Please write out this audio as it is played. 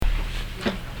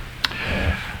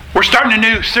We're starting a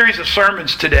new series of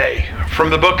sermons today from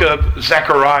the book of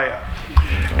Zechariah.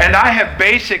 And I have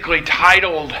basically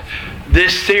titled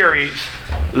this series,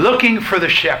 Looking for the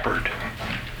Shepherd.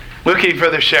 Looking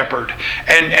for the Shepherd.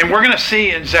 And we're going to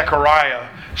see in Zechariah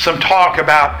some talk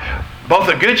about both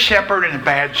a good shepherd and a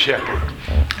bad shepherd.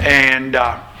 And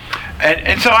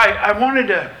so I wanted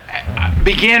to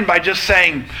begin by just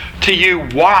saying to you,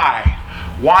 why?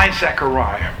 Why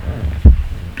Zechariah?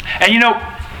 And you know,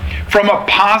 from a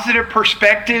positive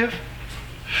perspective,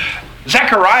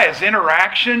 Zechariah's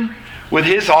interaction with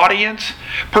his audience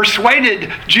persuaded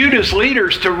Judah's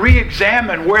leaders to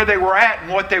re-examine where they were at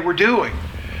and what they were doing.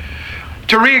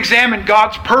 To re-examine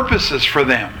God's purposes for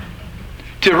them.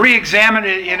 To re-examine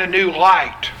it in a new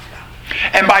light.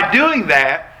 And by doing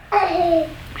that,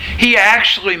 he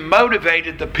actually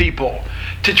motivated the people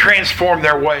to transform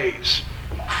their ways.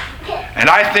 And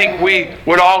I think we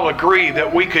would all agree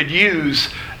that we could use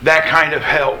that kind of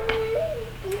help.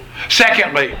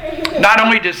 Secondly, not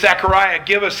only does Zechariah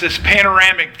give us this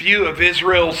panoramic view of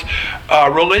Israel's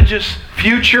religious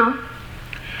future,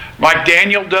 like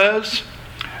Daniel does,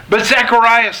 but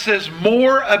Zechariah says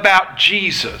more about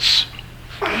Jesus,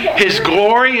 His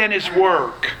glory and His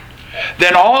work,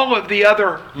 than all of the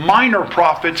other minor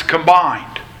prophets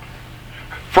combined.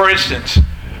 For instance,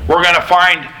 we're going to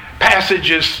find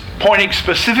passages pointing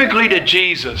specifically to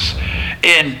Jesus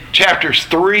in chapters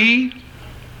 3,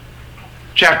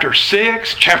 chapter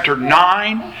 6, chapter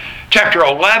 9, chapter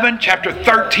 11, chapter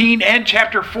 13, and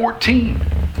chapter 14.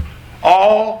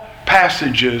 All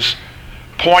passages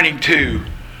pointing to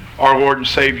our Lord and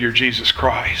Savior Jesus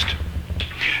Christ.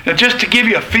 Now, just to give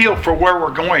you a feel for where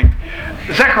we're going,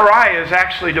 Zechariah is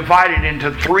actually divided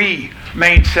into three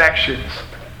main sections.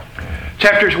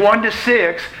 Chapters 1 to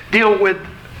 6 deal with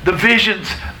the visions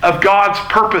of God's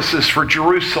purposes for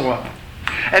Jerusalem.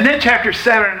 And then chapters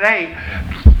 7 and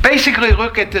 8 basically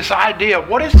look at this idea of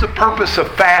what is the purpose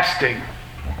of fasting.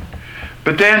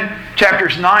 But then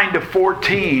chapters 9 to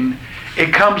 14,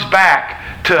 it comes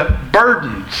back to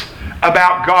burdens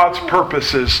about God's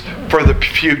purposes for the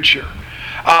future.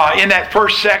 In that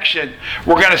first section,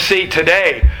 we're going to see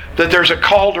today that there's a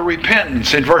call to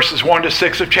repentance in verses 1 to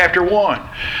 6 of chapter 1.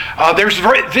 There's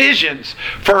visions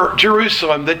for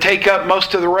Jerusalem that take up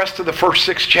most of the rest of the first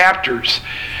 6 chapters.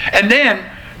 And then,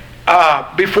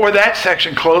 before that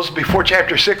section closes, before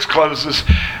chapter 6 closes,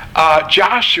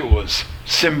 Joshua's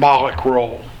symbolic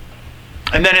role.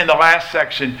 And then in the last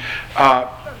section,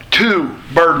 2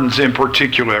 burdens in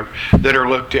particular that are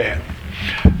looked at.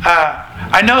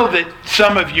 I know that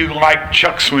some of you like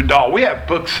Chuck Swindoll. We have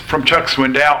books from Chuck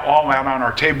Swindoll all out on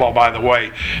our table, by the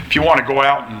way. If you want to go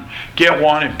out and get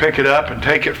one and pick it up and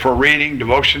take it for reading,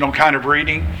 devotional kind of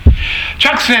reading.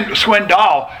 Chuck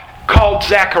Swindoll called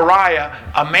Zechariah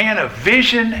a man of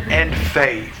vision and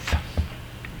faith.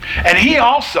 And he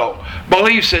also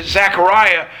believes that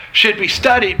Zechariah should be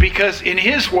studied because, in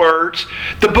his words,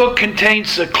 the book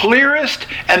contains the clearest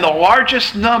and the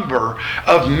largest number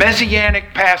of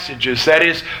messianic passages, that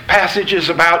is, passages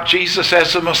about Jesus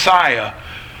as the Messiah,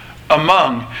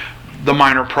 among the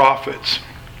minor prophets.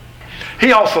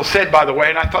 He also said, by the way,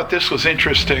 and I thought this was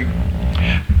interesting,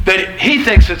 that he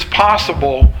thinks it's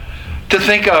possible to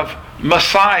think of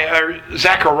Messiah, or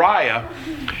Zechariah,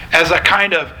 as a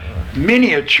kind of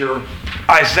miniature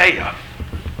Isaiah.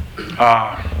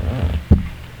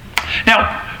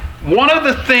 Now, one of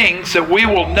the things that we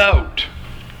will note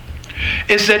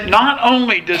is that not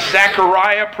only does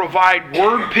Zechariah provide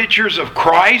word pictures of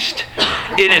Christ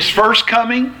in His first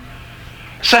coming,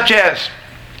 such as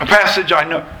a passage I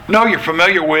know you're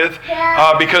familiar with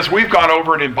because we've gone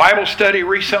over it in Bible study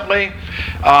recently,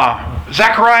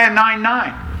 Zechariah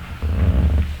 9:9.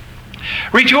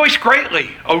 Rejoice greatly,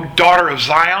 O daughter of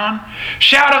Zion.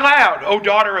 Shout aloud, O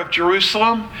daughter of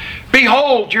Jerusalem.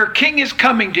 Behold, your king is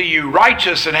coming to you,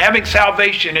 righteous and having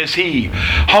salvation is he,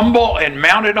 humble and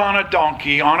mounted on a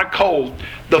donkey, on a colt,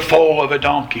 the foal of a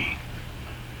donkey.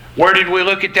 Where did we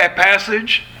look at that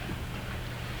passage?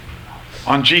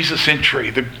 On Jesus'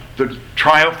 entry, the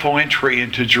triumphal entry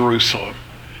into Jerusalem,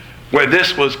 where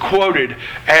this was quoted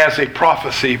as a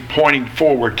prophecy pointing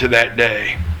forward to that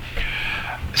day.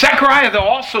 Zechariah, though,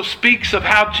 also speaks of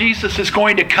how Jesus is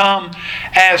going to come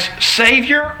as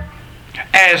Savior,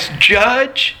 as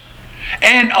Judge,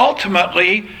 and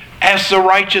ultimately as the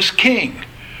righteous King,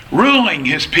 ruling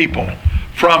His people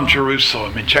from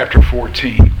Jerusalem in chapter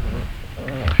 14.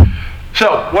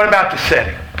 So, what about the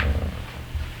setting?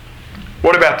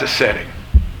 What about the setting?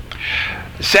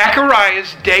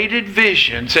 Zechariah's dated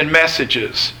visions and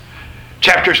messages,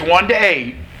 chapters 1 to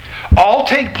 8, all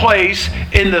take place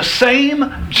in the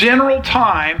same general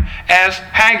time as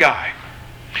Haggai.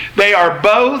 They are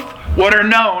both what are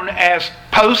known as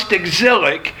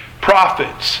post-exilic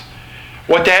prophets.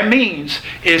 What that means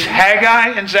is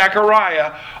Haggai and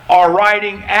Zechariah are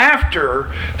writing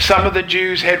after some of the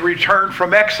Jews had returned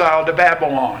from exile to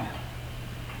Babylon.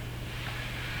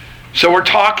 So we're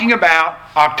talking about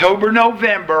October,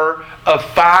 November of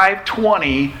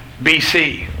 520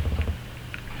 BC.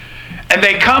 And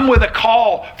they come with a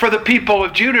call for the people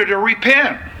of Judah to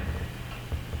repent.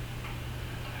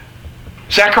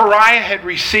 Zechariah had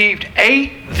received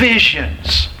 8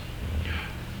 visions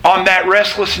on that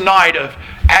restless night of,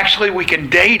 actually we can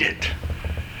date it,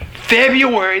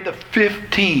 February the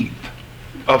 15th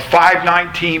of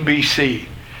 519 BC.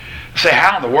 Say,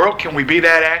 how in the world can we be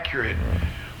that accurate?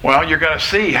 Well, you're going to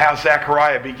see how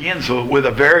Zechariah begins with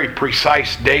a very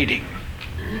precise dating.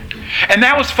 And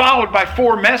that was followed by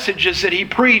 4 messages that he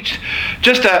preached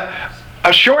just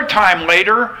a short time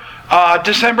later,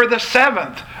 December the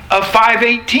 7th of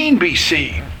 518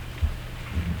 BC.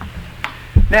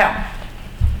 Now,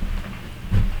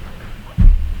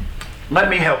 let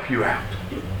me help you out.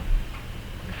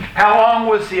 How long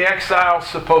was the exile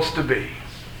supposed to be?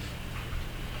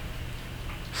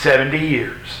 70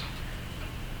 years.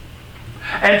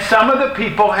 And some of the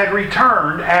people had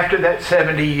returned after that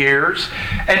 70 years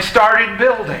and started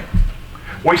building.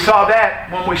 We saw that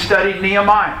when we studied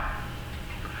Nehemiah.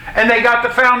 And they got the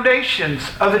foundations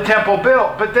of the temple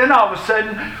built. But then all of a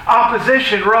sudden,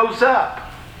 opposition rose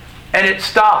up. And it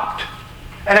stopped.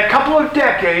 And a couple of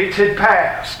decades had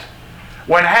passed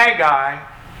when Haggai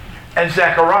and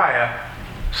Zechariah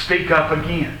speak up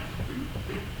again.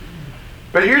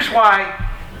 But here's why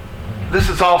this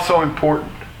is also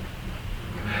important.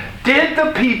 Did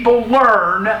the people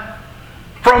learn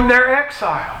from their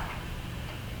exile?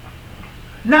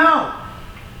 No.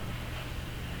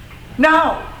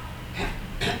 No.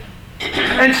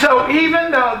 And so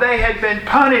even though they had been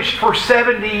punished for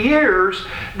 70 years,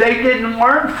 they didn't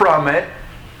learn from it.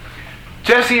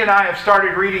 Jesse and I have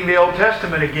started reading the Old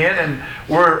Testament again, and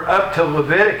we're up to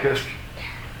Leviticus.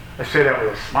 I say that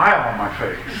with a smile on my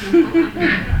face.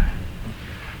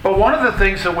 But one of the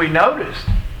things that we noticed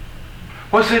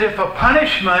was that if a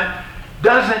punishment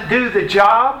doesn't do the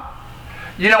job,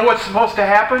 you know what's supposed to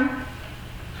happen?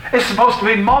 It's supposed to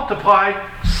be multiplied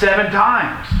 7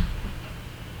 times.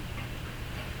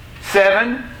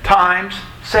 7 times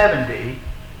 70.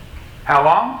 How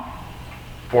long?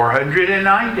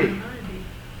 490.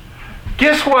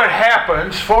 Guess what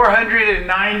happens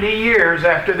 490 years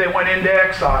after they went into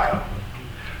exile?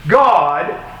 God,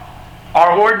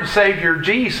 our Lord and Savior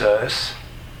Jesus,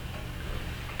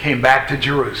 came back to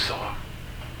Jerusalem.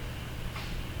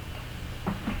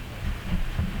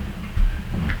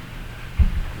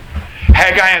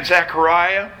 Haggai and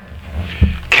Zechariah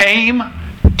came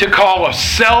to call a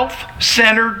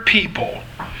self-centered people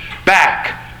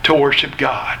back to worship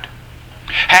God.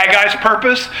 Haggai's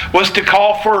purpose was to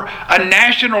call for a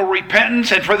national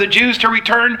repentance and for the Jews to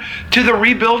return to the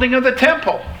rebuilding of the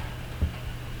temple.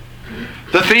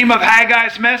 The theme of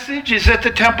Haggai's message is that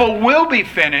the temple will be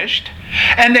finished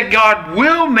and that God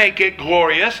will make it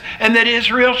glorious and that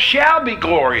Israel shall be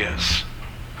glorious.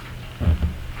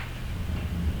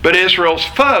 But Israel's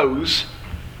foes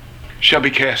shall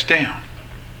be cast down.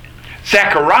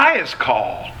 Zechariah's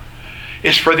call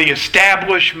is for the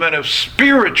establishment of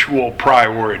spiritual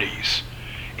priorities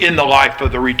in the life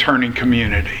of the returning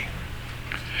community.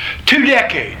 2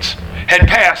 decades had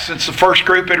passed since the first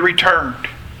group had returned.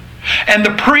 And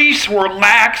the priests were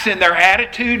lax in their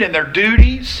attitude and their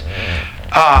duties.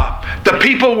 The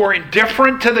people were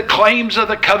indifferent to the claims of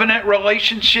the covenant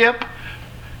relationship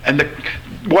and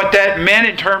what that meant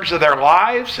in terms of their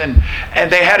lives. And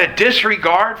they had a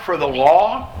disregard for the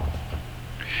law.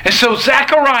 And so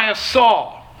Zechariah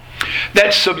saw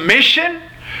that submission,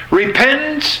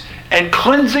 repentance, and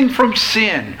cleansing from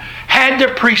sin had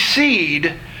to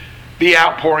precede the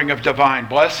outpouring of divine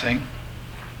blessing.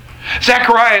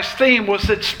 Zechariah's theme was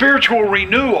that spiritual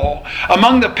renewal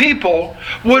among the people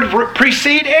would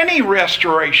precede any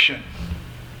restoration.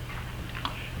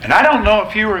 And I don't know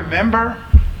if you remember,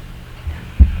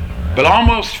 but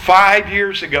almost 5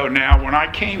 years ago now when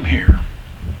I came here,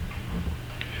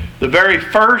 the very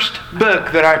first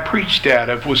book that I preached out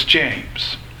of was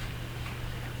James.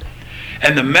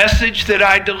 And the message that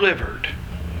I delivered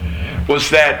was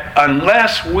that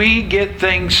unless we get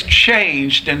things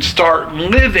changed and start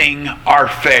living our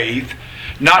faith,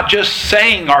 not just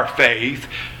saying our faith,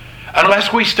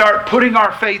 unless we start putting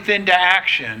our faith into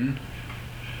action,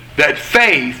 that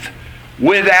faith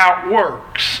without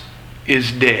works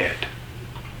is dead.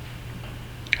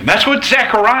 And that's what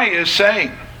Zechariah is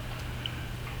saying.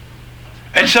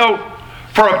 And so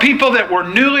For a people that were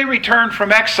newly returned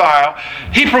from exile,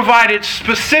 he provided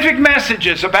specific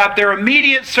messages about their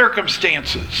immediate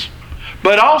circumstances,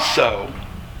 but also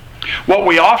what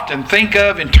we often think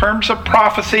of in terms of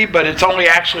prophecy, but it's only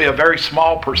actually a very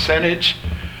small percentage.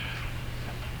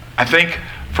 I think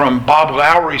from Bob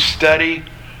Lowry's study,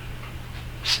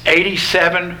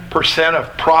 87%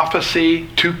 of prophecy,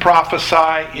 to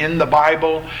prophesy in the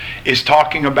Bible, is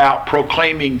talking about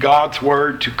proclaiming God's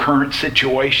word to current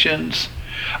situations.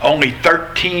 Only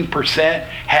 13%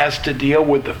 has to deal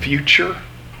with the future.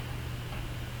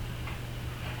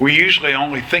 We usually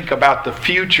only think about the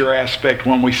future aspect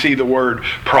when we see the word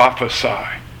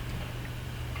prophesy.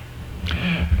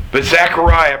 But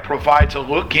Zechariah provides a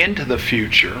look into the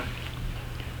future,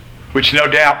 which no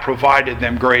doubt provided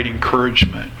them great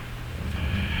encouragement.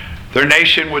 Their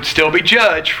nation would still be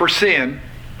judged for sin,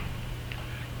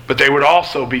 but they would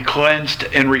also be cleansed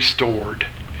and restored.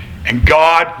 And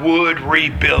God would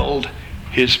rebuild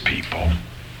his people.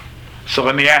 So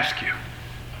let me ask you,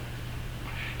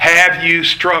 have you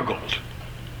struggled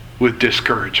with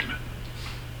discouragement?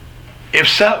 If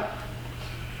so,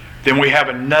 then we have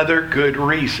another good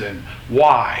reason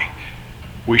why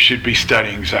we should be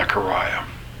studying Zechariah.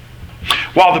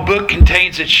 While the book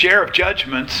contains its share of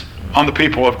judgments on the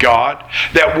people of God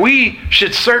that we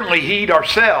should certainly heed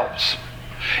ourselves,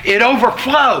 it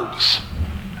overflows.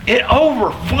 It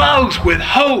overflows with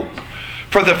hope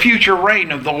for the future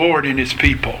reign of the Lord and his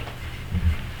people.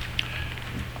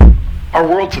 Our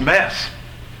world's a mess.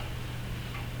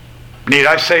 Need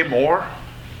I say more?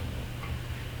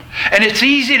 And it's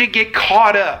easy to get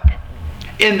caught up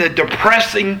in the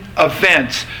depressing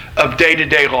events of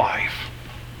day-to-day life,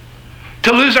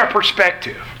 to lose our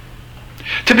perspective,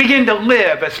 to begin to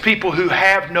live as people who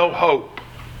have no hope.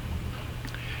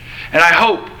 And I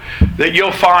hope that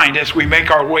you'll find as we make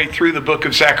our way through the book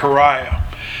of Zechariah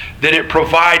that it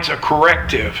provides a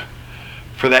corrective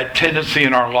for that tendency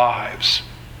in our lives.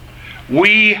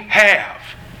 We have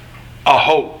a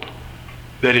hope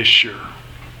that is sure.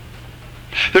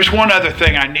 There's one other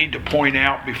thing I need to point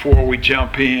out before we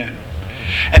jump in,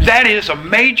 and that is a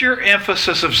major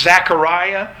emphasis of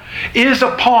Zechariah is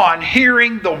upon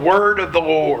hearing the word of the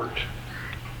Lord.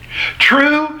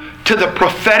 True to the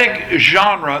prophetic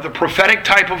genre, the prophetic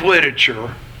type of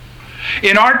literature,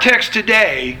 in our text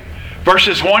today,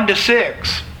 verses 1 to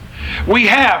 6, we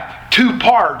have two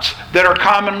parts that are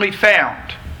commonly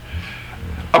found.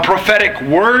 A prophetic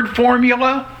word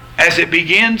formula, as it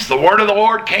begins, the word of the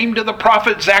Lord came to the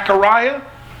prophet Zechariah,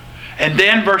 and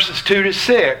then verses 2 to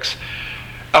 6,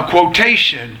 a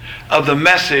quotation of the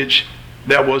message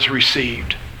that was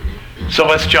received. So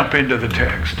let's jump into the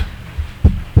text.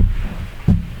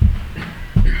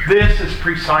 This is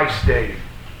precise dating.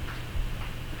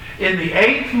 In the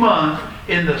 8th month,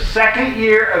 in the 2nd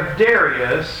year of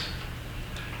Darius,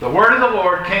 the word of the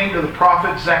Lord came to the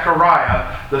prophet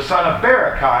Zechariah, the son of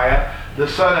Berechiah, the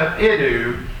son of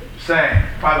Iddo, saying,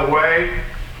 by the way,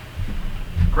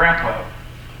 Grandpa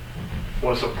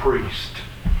was a priest.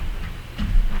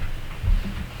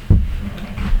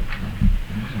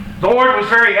 The Lord was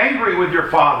very angry with your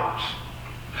fathers.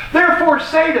 Therefore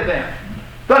say to them,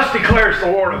 thus declares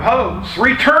the Lord of hosts,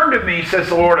 return to me, says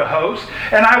the Lord of hosts,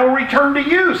 and I will return to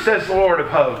you, says the Lord of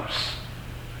hosts.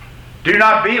 Do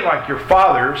not be like your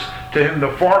fathers, to whom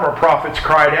the former prophets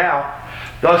cried out.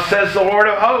 Thus says the Lord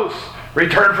of hosts,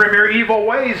 return from your evil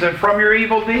ways and from your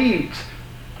evil deeds.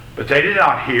 But they did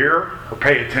not hear or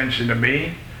pay attention to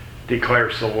me,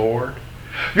 declares the Lord.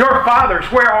 Your fathers,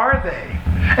 where are they?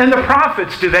 And the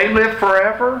prophets, do they live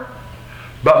forever?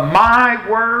 But my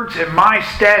words and my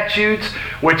statutes,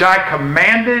 which I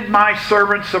commanded my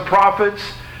servants the prophets,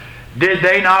 did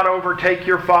they not overtake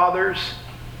your fathers?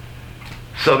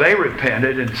 So they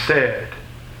repented and said,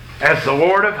 as the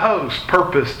Lord of hosts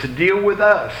purposed to deal with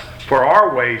us for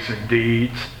our ways and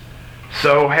deeds,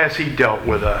 so has he dealt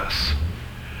with us.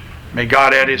 May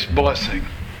God add his blessing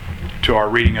to our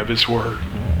reading of his word.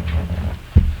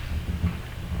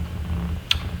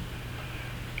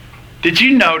 Did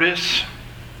you notice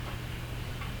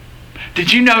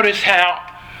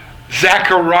how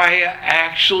Zechariah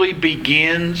actually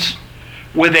begins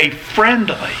with a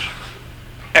friendly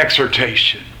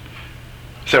exhortation?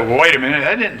 You say, well, wait a minute,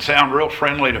 that didn't sound real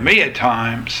friendly to me at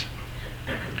times.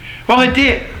 Well, it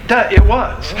did. It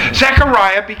was.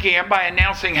 Zechariah began by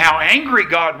announcing how angry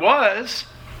God was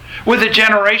with the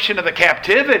generation of the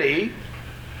captivity.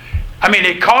 I mean,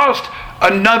 it caused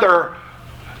another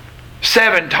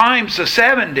 7 times the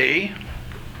 70.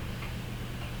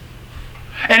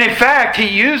 And in fact, he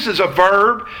uses a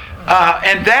verb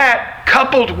And that,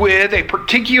 coupled with a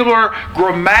particular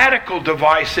grammatical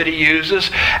device that he uses,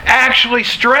 actually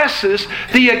stresses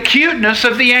the acuteness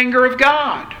of the anger of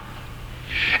God,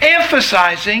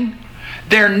 emphasizing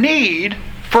their need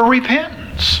for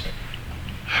repentance.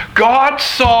 God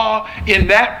saw in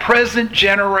that present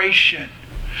generation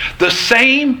the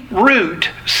same root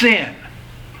sin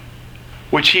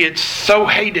which he had so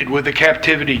hated with the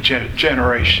captivity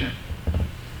generation.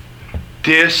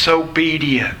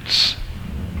 Disobedience.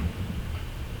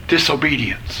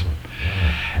 Disobedience.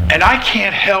 And I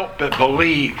can't help but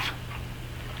believe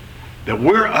that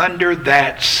we're under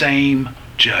that same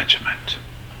judgment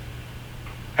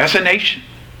as a nation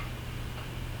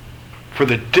for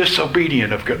the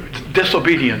disobedience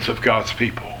of God's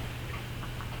people.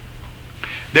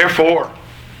 Therefore,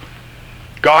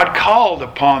 God called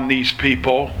upon these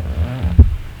people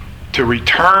to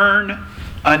return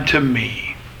unto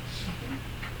me.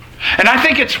 And I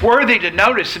think it's worthy to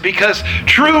notice because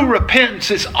true repentance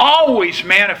is always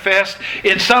manifest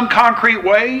in some concrete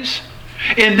ways.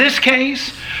 In this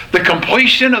case, the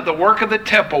completion of the work of the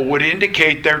temple would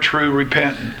indicate their true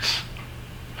repentance.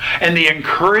 And the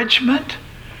encouragement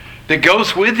that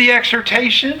goes with the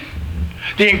exhortation,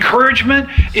 the encouragement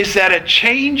is that a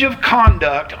change of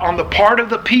conduct on the part of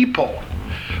the people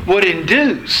would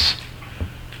induce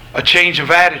a change of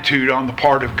attitude on the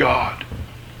part of God.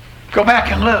 Go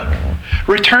back and look.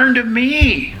 Return to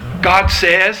me, God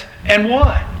says, and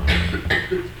what?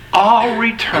 I'll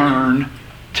return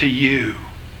to you.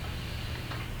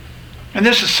 And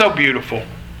this is so beautiful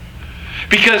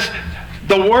because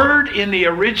the word in the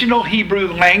original Hebrew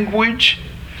language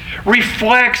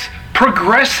reflects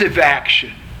progressive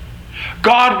action.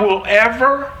 God will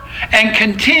ever and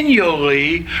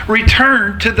continually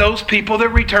return to those people that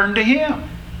return to Him.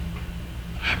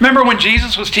 Remember when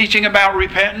Jesus was teaching about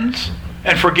repentance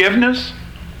and forgiveness?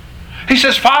 He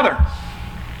says, Father,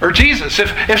 or Jesus,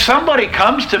 if somebody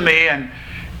comes to me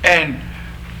and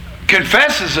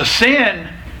confesses a sin,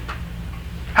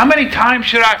 how many times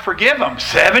should I forgive them?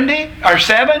 70 or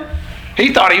 7?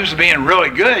 He thought he was being really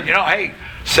good. Hey,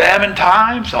 7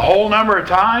 times, the whole number of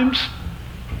times.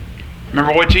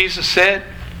 Remember what Jesus said?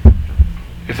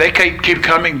 If they keep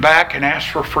coming back and ask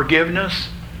for forgiveness,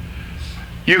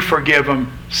 you forgive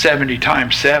them 70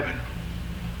 times 7.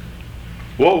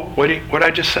 Whoa, what did I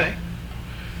just say?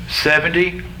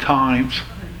 70 times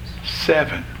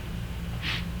 7.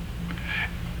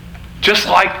 Just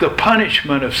like the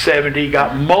punishment of 70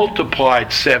 got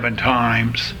multiplied 7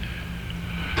 times,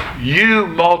 you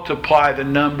multiply the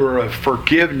number of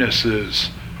forgivenesses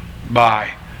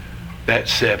by that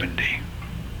 70.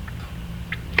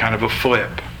 Kind of a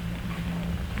flip.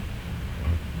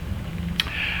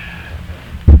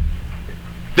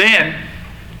 Then,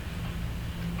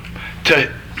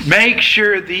 to make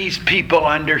sure these people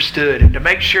understood, and to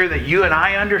make sure that you and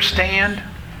I understand,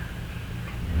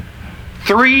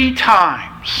 3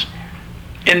 times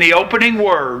in the opening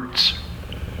words,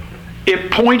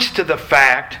 it points to the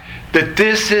fact that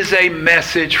this is a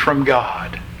message from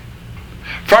God.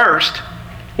 First,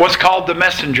 what's called the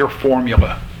messenger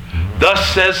formula.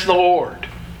 Thus says the Lord.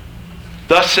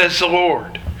 Thus says the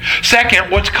Lord.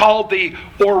 Second, what's called the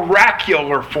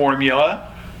oracular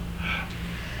formula,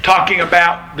 talking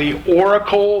about the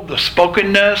oracle, the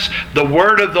spokenness, the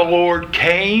word of the Lord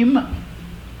came.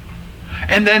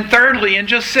 And then thirdly, in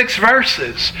just 6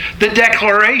 verses, the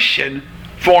declaration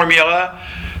formula,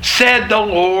 said the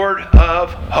Lord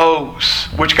of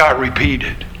hosts, which got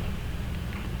repeated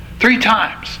 3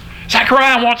 times.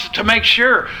 Zechariah wants to make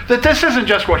sure that this isn't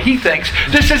just what he thinks.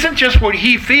 This isn't just what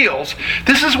he feels.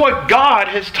 This is what God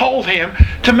has told him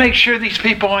to make sure these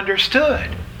people understood.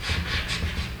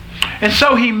 And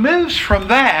so he moves from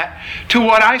that to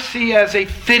what I see as a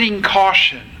fitting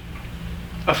caution.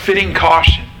 A fitting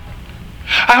caution.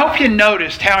 I hope you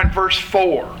noticed how in verse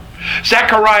 4,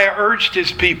 Zechariah urged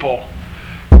his people,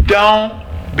 don't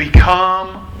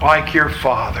become like your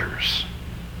fathers.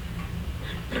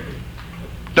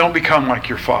 Don't become like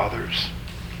your fathers.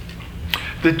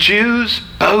 The Jews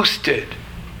boasted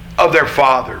of their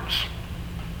fathers.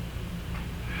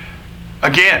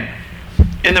 Again,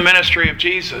 in the ministry of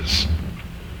Jesus,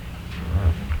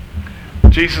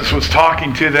 Jesus was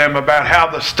talking to them about how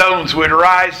the stones would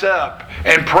rise up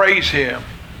and praise Him.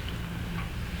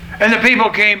 And the people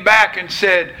came back and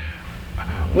said,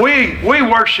 we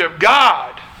worship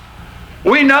God.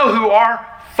 We know who our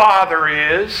Father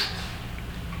is.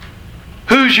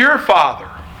 Who's your father?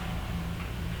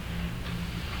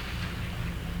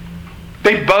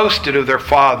 They boasted of their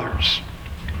fathers.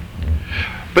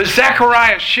 But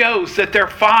Zechariah shows that their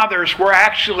fathers were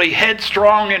actually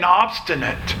headstrong and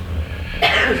obstinate.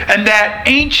 And that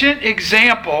ancient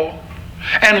example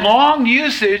and long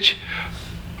usage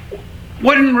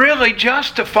wouldn't really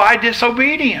justify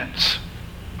disobedience.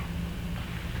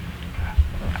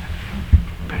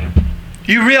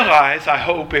 You realize, I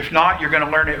hope, if not, you're going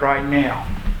to learn it right now,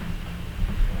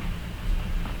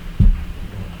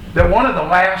 that one of the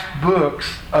last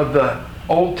books of the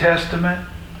Old Testament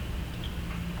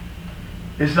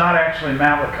is not actually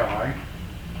Malachi.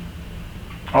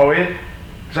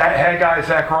 Haggai,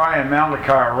 Zechariah, and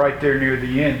Malachi are right there near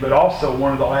the end, but also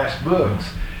one of the last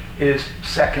books is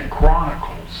 2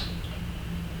 Chronicles.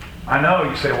 I know,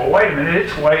 you say, well, wait a minute,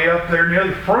 it's way up there near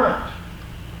the front.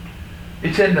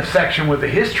 It's in the section with the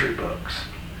history books.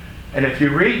 And if you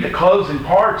read the closing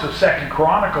parts of 2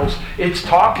 Chronicles, it's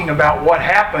talking about what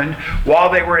happened while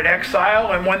they were in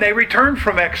exile and when they returned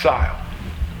from exile.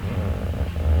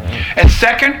 And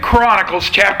 2 Chronicles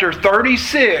chapter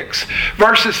 36,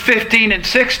 verses 15 and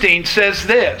 16 says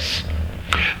this: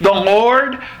 "The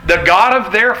Lord, the God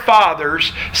of their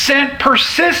fathers, sent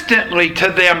persistently to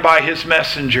them by His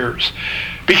messengers,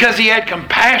 because He had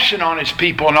compassion on His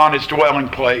people and on His dwelling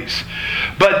place.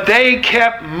 But they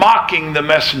kept mocking the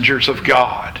messengers of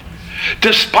God,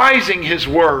 despising His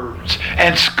words,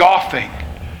 and scoffing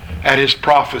at His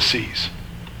prophecies,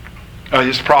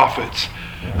 His prophets,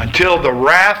 until the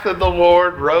wrath of the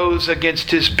Lord rose against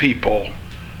His people,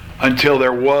 until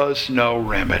there was no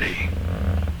remedy."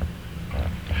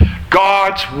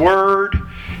 God's word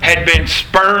had been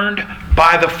spurned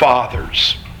by the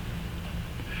fathers.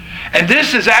 And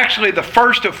this is actually the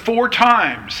first of 4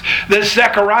 times that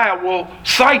Zechariah will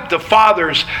cite the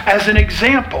fathers as an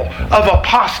example of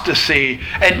apostasy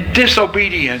and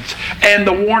disobedience and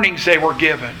the warnings they were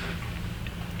given.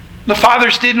 The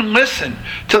fathers didn't listen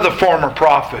to the former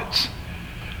prophets,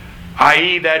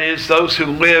 i.e., that is, those who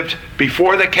lived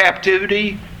before the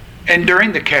captivity and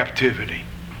during the captivity.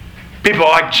 People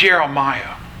like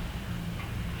Jeremiah.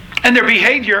 And their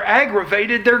behavior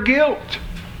aggravated their guilt.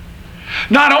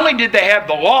 Not only did they have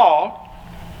the law,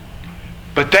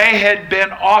 but they had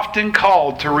been often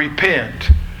called to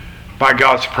repent by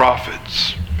God's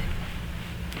prophets.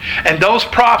 And those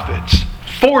prophets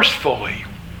forcefully,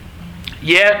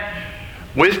 yet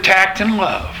with tact and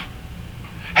love,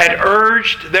 had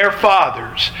urged their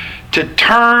fathers to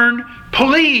turn,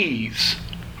 please,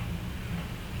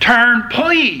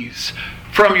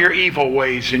 from your evil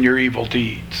ways and your evil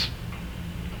deeds.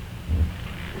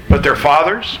 But their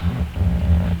fathers,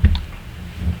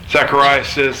 Zechariah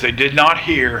says, they did not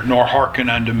hear nor hearken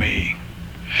unto me.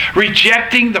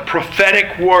 Rejecting the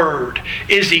prophetic word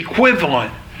is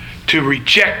equivalent to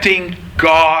rejecting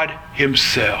God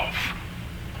Himself.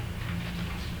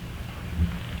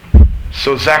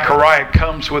 So Zechariah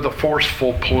comes with a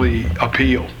forceful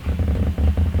appeal.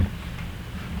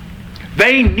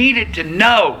 They needed to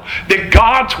know that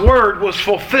God's word was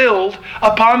fulfilled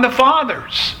upon the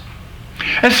fathers.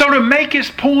 And so to make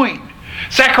his point,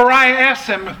 Zechariah asks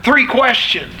them 3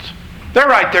 questions. They're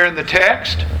right there in the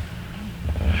text.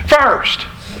 First,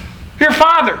 your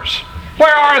fathers,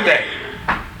 where are they?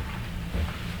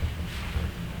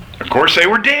 Of course, they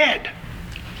were dead.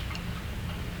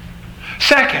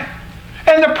 Second,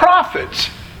 and the prophets,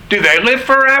 do they live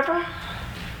forever?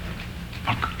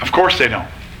 Of course they don't.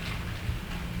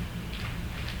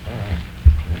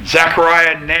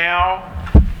 Zechariah now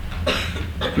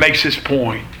makes his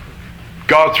point.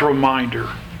 God's reminder.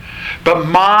 But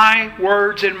my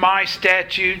words and my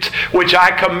statutes, which I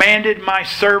commanded my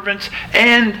servants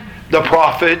and the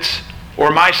prophets, or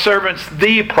my servants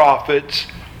the prophets,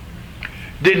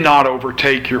 did not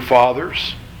overtake your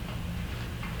fathers.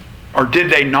 Or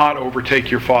did they not overtake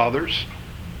your fathers?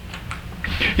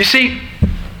 You see,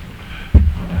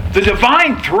 the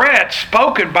divine threat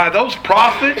spoken by those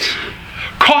prophets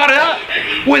caught up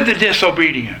with the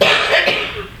disobedient.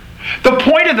 The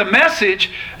point of the message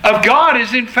of God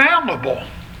is infallible.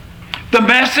 The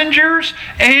messengers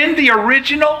and the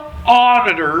original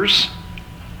auditors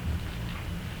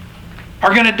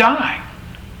are going to die.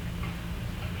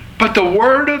 But the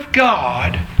Word of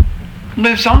God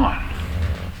lives on.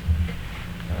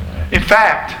 In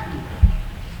fact,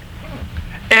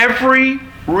 every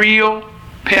real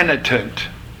penitent,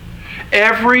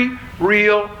 every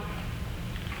real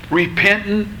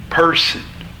repentant person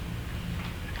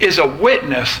is a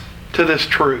witness to this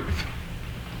truth.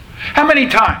 How many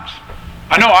times?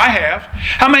 I know I have.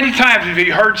 How many times have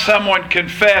you heard someone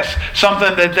confess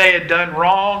something that they had done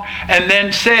wrong and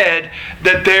then said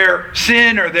that their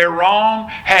sin or their wrong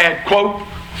had, quote,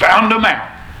 found them out?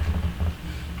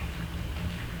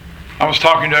 I was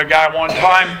talking to a guy one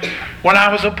time when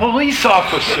I was a police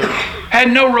officer.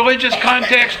 Had no religious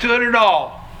context to it at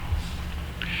all.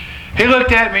 He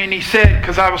looked at me and he said,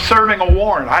 because I was serving a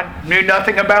warrant, I knew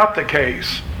nothing about the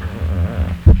case.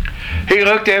 He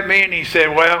looked at me and he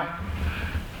said, well,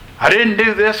 I didn't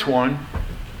do this one.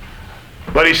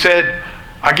 But he said,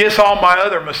 I guess all my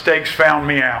other mistakes found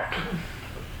me out.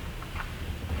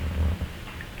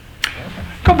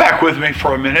 Go back with me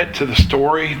for a minute to the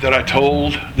story that I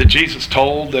told, that Jesus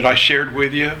told, that I shared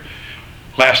with you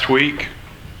last week.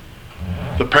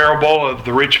 The parable of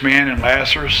the rich man and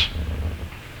Lazarus.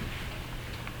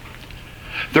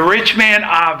 The rich man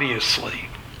obviously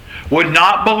would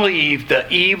not believe the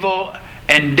evil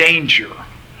and danger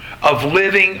of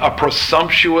living a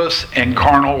presumptuous and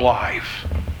carnal life.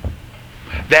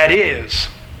 That is,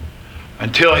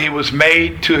 until he was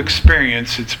made to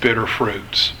experience its bitter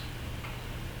fruits.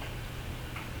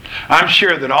 I'm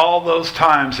sure that all those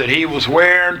times that he was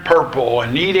wearing purple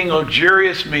and eating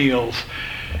luxurious meals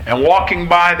and walking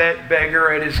by that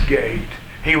beggar at his gate,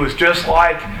 he was just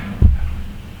like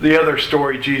the other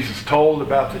story Jesus told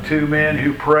about the two men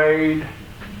who prayed,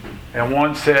 and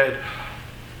one said,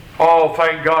 oh,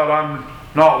 thank God I'm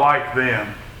not like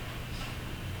them.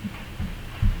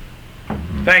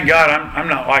 Thank God I'm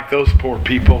not like those poor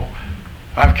people.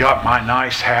 I've got my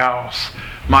nice house,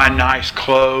 my nice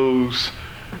clothes.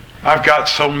 I've got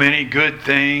so many good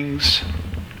things.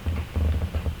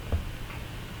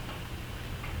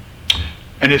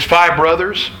 And his 5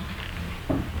 brothers,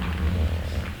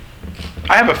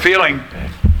 I have a feeling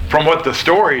from what the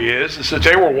story is that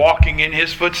they were walking in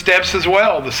his footsteps as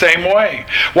well, the same way.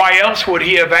 Why else would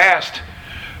he have asked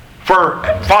for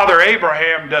Father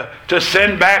Abraham to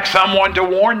send back someone to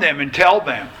warn them and tell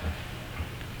them?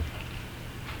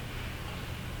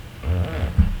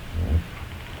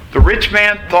 The rich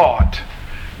man thought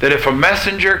that if a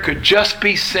messenger could just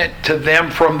be sent to them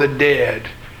from the dead,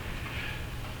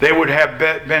 they would have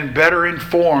been better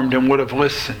informed and would have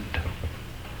listened.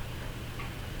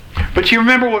 But you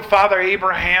remember what Father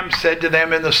Abraham said to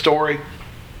them in the story?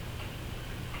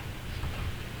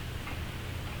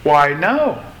 Why,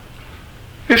 no.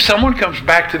 If someone comes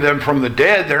back to them from the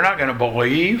dead, they're not going to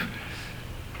believe.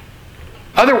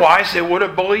 Otherwise, they would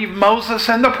have believed Moses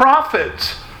and the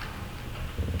prophets.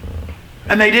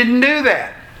 And they didn't do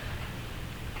that.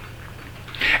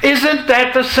 Isn't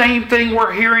that the same thing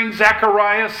we're hearing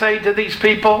Zechariah say to these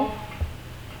people?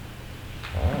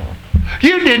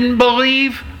 You didn't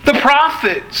believe the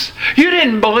prophets. You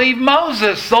didn't believe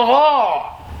Moses, the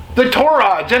law, the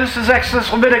Torah, Genesis,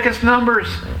 Exodus, Leviticus, Numbers,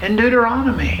 and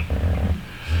Deuteronomy.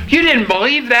 You didn't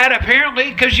believe that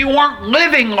apparently because you weren't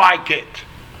living like it.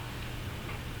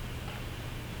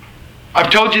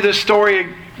 I've told you this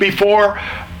story before.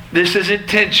 This is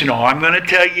intentional. I'm going to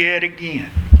tell you it again.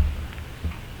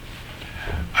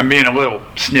 I'm being a little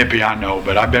snippy, I know,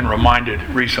 but I've been reminded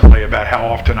recently about how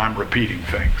often I'm repeating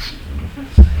things.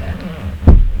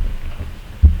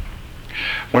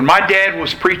 When my dad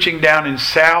was preaching down in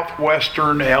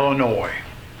southwestern Illinois,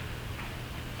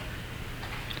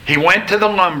 he went to the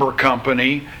lumber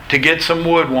company to get some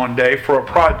wood one day for a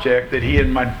project that he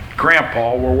and my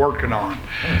grandpa were working on.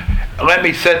 Let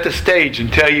me set the stage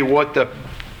and tell you what the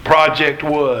project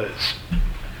was.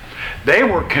 They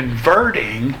were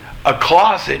converting a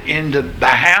closet into the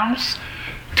house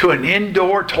to an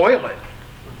indoor toilet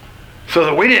so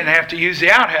that we didn't have to use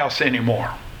the outhouse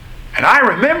anymore. And I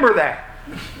remember that.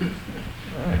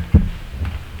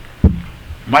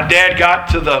 My dad got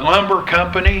to the lumber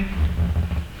company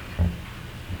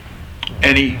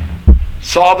and he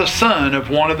saw the son of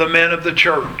one of the men of the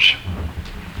church.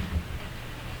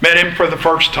 Met him for the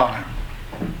first time.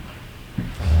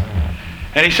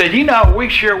 And he said, you know, we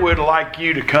sure would like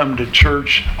you to come to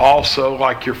church also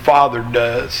like your father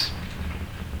does.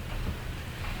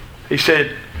 He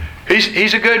said,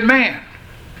 he's a good man.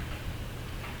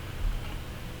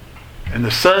 And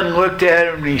the son looked at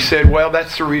him and he said, well,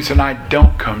 that's the reason I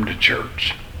don't come to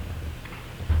church.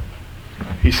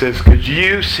 He says, because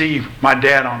you see my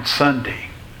dad on Sunday,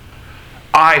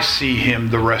 I see him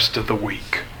the rest of the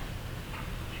week.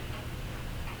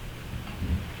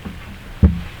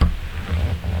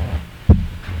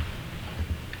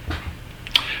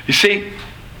 You see,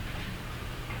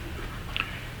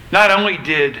 not only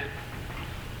did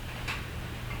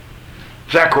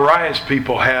Zechariah's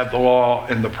people have the law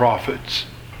and the prophets,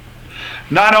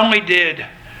 not only did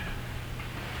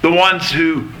the ones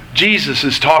who Jesus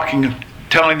is telling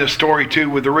the story to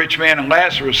with the rich man and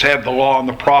Lazarus have the law and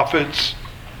the prophets,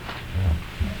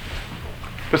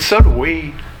 but so do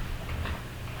we.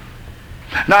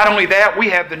 Not only that,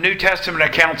 we have the New Testament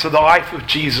accounts of the life of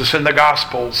Jesus in the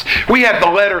Gospels. We have the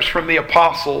letters from the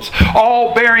apostles,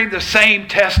 all bearing the same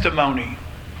testimony.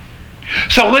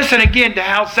 So listen again to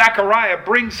how Zechariah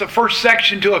brings the first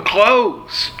section to a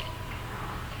close.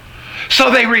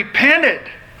 So they repented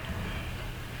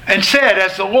and said,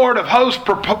 as the Lord of hosts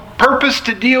purposed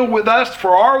to deal with us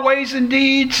for our ways and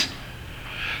deeds,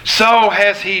 so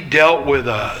has He dealt with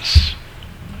us.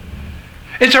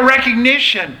 It's a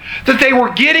recognition that they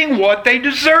were getting what they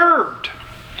deserved.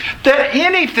 That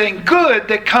anything good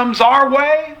that comes our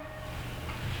way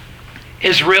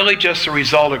is really just a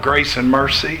result of grace and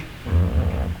mercy.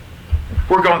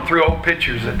 We're going through old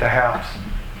pictures at the house.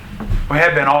 We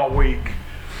have been all week.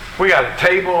 We got a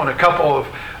table and a couple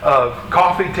of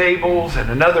coffee tables and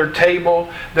another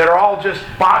table that are all just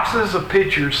boxes of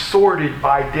pictures sorted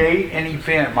by date and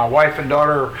event. My wife and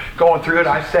daughter are going through it.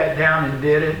 I sat down and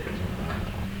did it.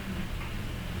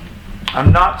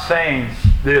 I'm not saying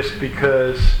this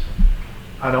because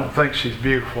I don't think she's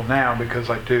beautiful now, because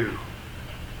I do.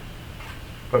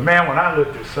 But man, when I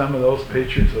looked at some of those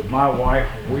pictures of my wife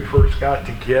when we first got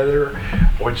together,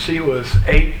 when she was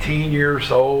 18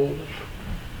 years old,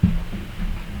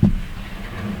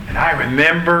 and I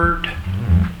remembered,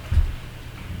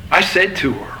 I said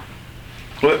to her,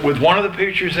 with one of the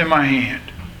pictures in my hand,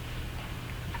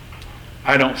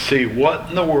 I don't see what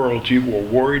in the world you were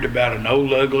worried about an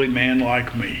old ugly man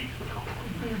like me.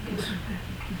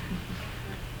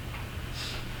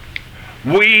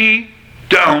 We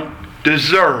don't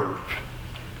deserve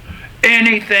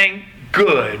anything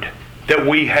good that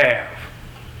we have.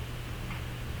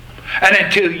 And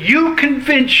until you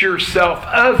convince yourself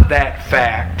of that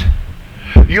fact,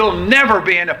 you'll never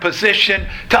be in a position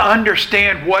to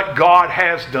understand what God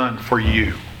has done for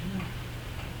you.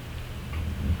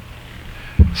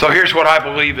 So here's what I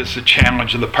believe is the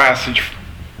challenge of the passage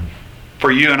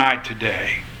for you and I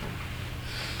today.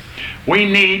 We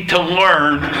need to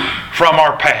learn from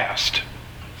our past.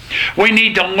 We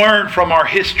need to learn from our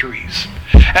histories,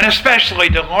 and especially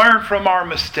to learn from our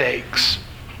mistakes.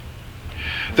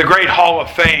 The great Hall of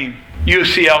Fame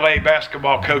UCLA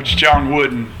basketball coach John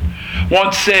Wooden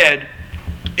once said,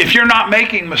 if you're not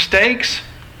making mistakes,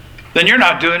 then you're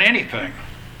not doing anything.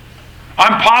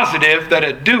 I'm positive that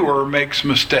a doer makes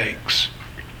mistakes.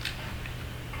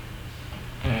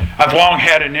 I've long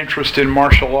had an interest in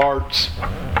martial arts.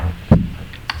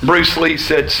 Bruce Lee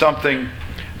said something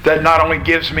that not only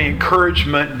gives me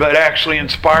encouragement, but actually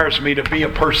inspires me to be a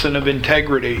person of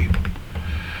integrity.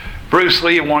 Bruce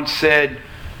Lee once said,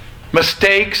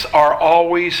 mistakes are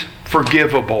always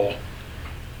forgivable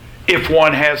if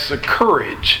one has the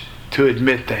courage to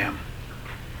admit them.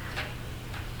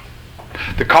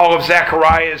 The call of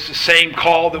Zechariah is the same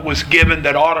call that was given,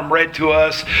 that Autumn read to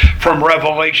us from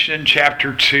Revelation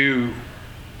chapter 2.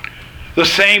 The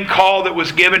same call that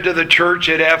was given to the church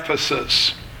at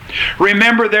Ephesus.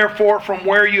 Remember therefore from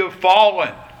where you have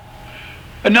fallen.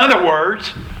 In other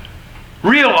words,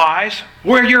 realize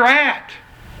where you're at.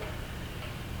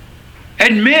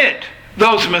 Admit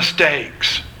those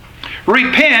mistakes.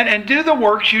 Repent and do the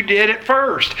works you did at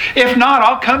first. If not,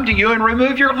 I'll come to you and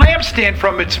remove your lampstand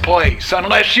from its place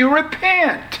unless you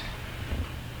repent.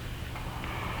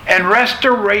 And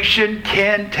restoration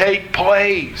can take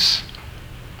place.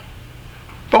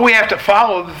 But we have to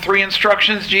follow the three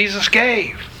instructions Jesus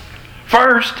gave.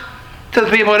 First, to the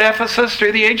people at Ephesus,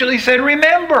 through the angel, he said,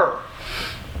 remember.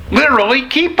 Literally,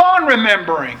 keep on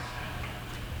remembering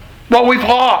what we've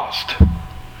lost.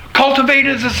 Cultivate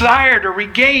a desire to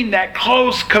regain that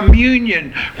close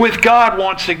communion with God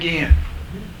once again.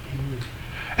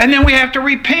 And then we have to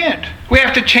repent. We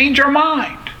have to change our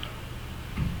mind.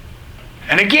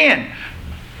 And again,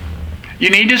 you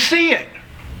need to see it.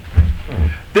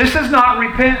 This is not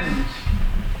repentance.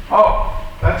 Oh,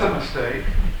 that's a mistake.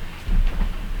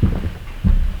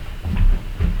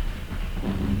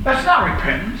 That's not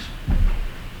repentance.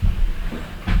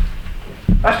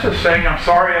 That's just saying, I'm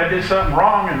sorry I did something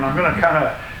wrong and I'm going to kind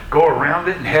of go around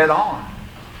it and head on.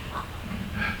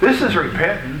 This is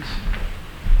repentance.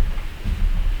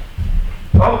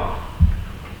 Oh,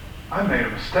 I made a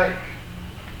mistake.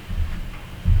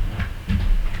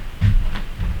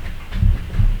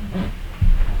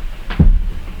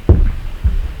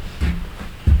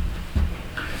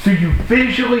 Do you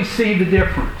visually see the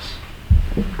difference?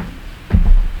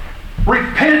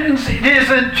 Repentance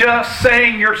isn't just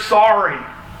saying you're sorry.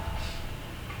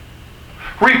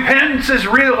 Repentance is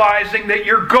realizing that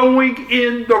you're going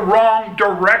in the wrong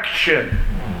direction.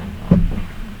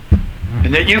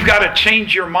 And that you've got to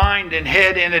change your mind and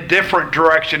head in a different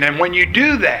direction. And when you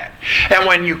do that, and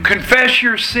when you confess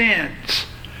your sins,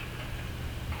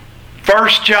 1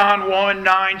 John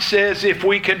 1:9 says, if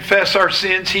we confess our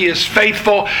sins, He is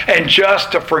faithful and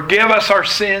just to forgive us our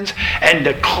sins and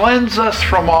to cleanse us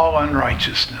from all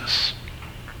unrighteousness.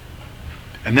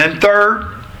 And then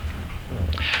third,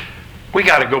 we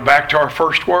got to go back to our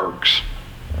first works.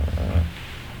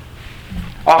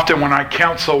 Often when I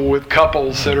counsel with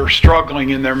couples that are struggling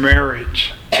in their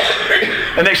marriage,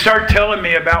 and they start telling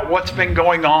me about what's been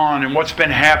going on and what's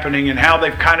been happening and how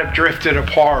they've kind of drifted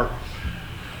apart,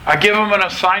 I give them an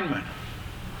assignment.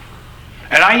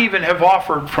 And I even have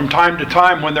offered from time to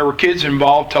time when there were kids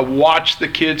involved to watch the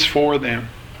kids for them.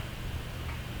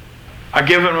 I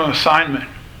give them an assignment.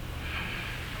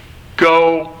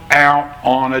 Go out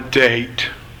on a date.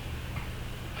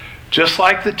 Just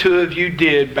like the two of you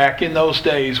did back in those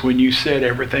days when you said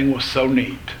everything was so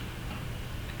neat.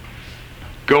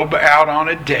 Go out on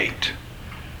a date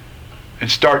and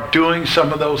start doing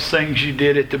some of those things you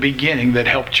did at the beginning that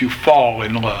helped you fall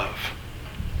in love.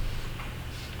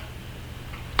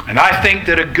 And I think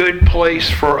that a good place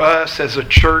for us as a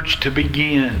church to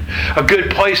begin, a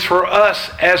good place for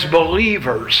us as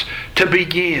believers to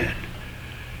begin,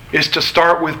 is to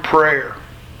start with prayer.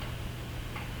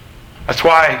 That's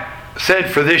why I said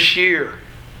for this year,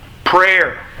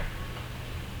 prayer.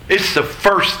 It's the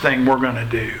first thing we're going to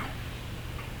do.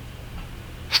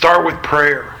 Start with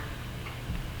prayer.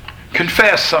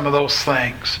 Confess some of those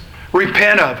things.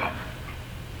 Repent of them.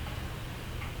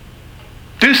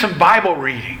 Do some Bible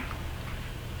reading.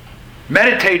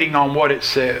 Meditating on what it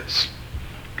says.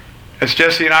 As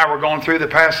Jesse and I were going through the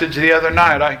passage the other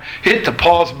night, I hit the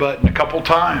pause button a couple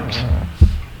times.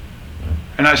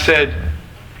 And I said,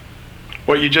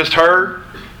 what you just heard?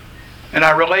 And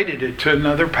I related it to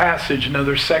another passage,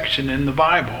 another section in the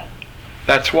Bible.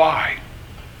 That's why.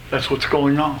 That's what's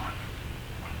going on.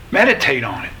 Meditate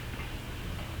on it.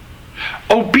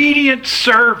 Obedient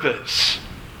service.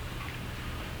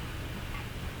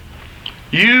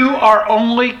 You are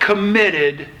only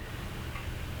committed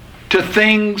to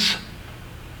things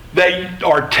that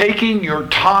are taking your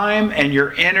time and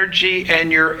your energy and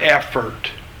your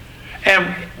effort,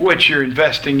 and which you're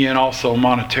investing in also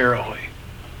monetarily.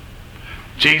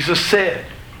 Jesus said,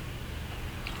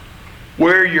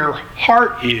 where your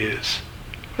heart is,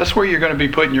 that's where you're going to be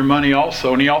putting your money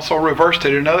also. And he also reversed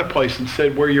it in another place and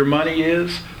said, where your money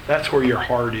is, that's where your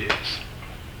heart is.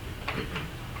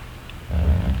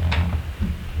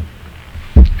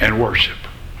 And worship.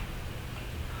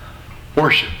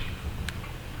 Worship.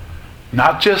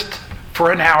 Not just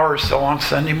for an hour or so on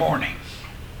Sunday morning.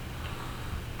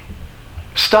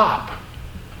 Stop.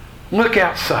 Look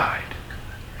outside.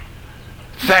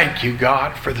 Thank you,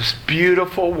 God, for this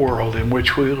beautiful world in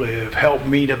which we live. Help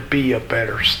me to be a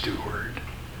better steward.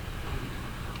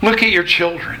 Look at your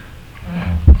children.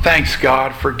 Thanks,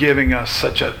 God, for giving us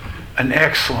such an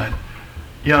excellent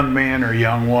young man or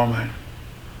young woman.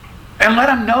 And let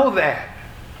them know that.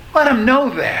 Let them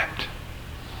know that.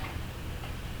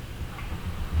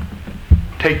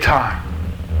 Take time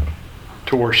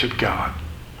to worship God.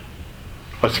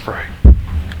 Let's pray.